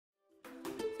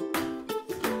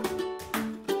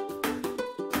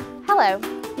Hello,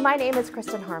 my name is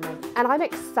Kristen Harmon, and I'm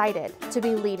excited to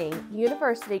be leading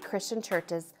University Christian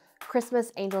Church's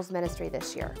Christmas Angels Ministry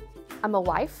this year. I'm a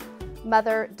wife,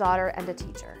 mother, daughter, and a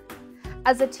teacher.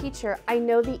 As a teacher, I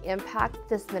know the impact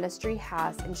this ministry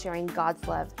has in sharing God's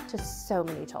love to so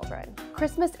many children.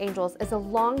 Christmas Angels is a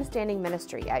long-standing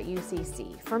ministry at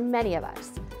UCC for many of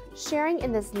us. Sharing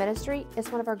in this ministry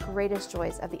is one of our greatest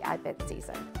joys of the Advent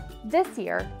season. This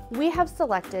year, we have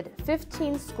selected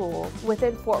 15 schools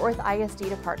within Fort Worth ISD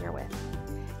to partner with,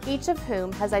 each of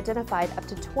whom has identified up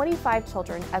to 25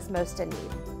 children as most in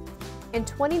need. In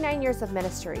 29 years of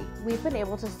ministry, we've been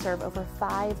able to serve over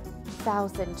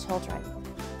 5,000 children.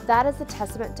 That is a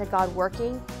testament to God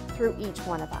working through each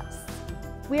one of us.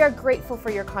 We are grateful for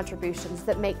your contributions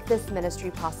that make this ministry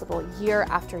possible year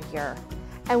after year,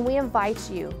 and we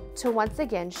invite you to once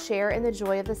again share in the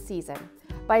joy of the season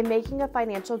by making a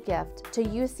financial gift to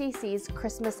UCC's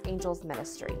Christmas Angels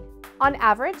Ministry. On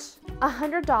average,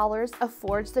 $100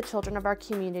 affords the children of our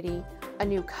community a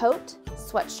new coat,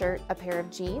 sweatshirt, a pair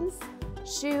of jeans,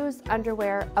 shoes,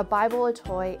 underwear, a Bible, a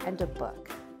toy, and a book.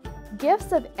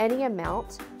 Gifts of any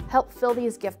amount help fill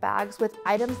these gift bags with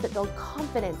items that build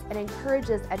confidence and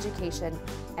encourages education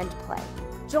and play.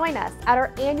 Join us at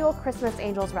our annual Christmas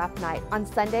Angels Wrap Night on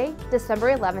Sunday,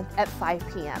 December 11th at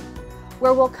 5 p.m.,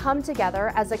 where we'll come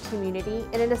together as a community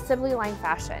in an assembly line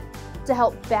fashion to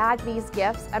help bag these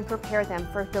gifts and prepare them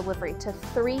for delivery to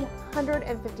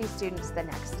 350 students the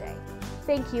next day.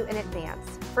 Thank you in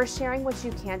advance for sharing what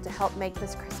you can to help make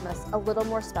this Christmas a little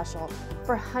more special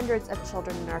for hundreds of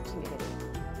children in our community.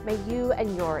 May you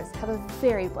and yours have a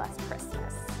very blessed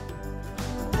Christmas.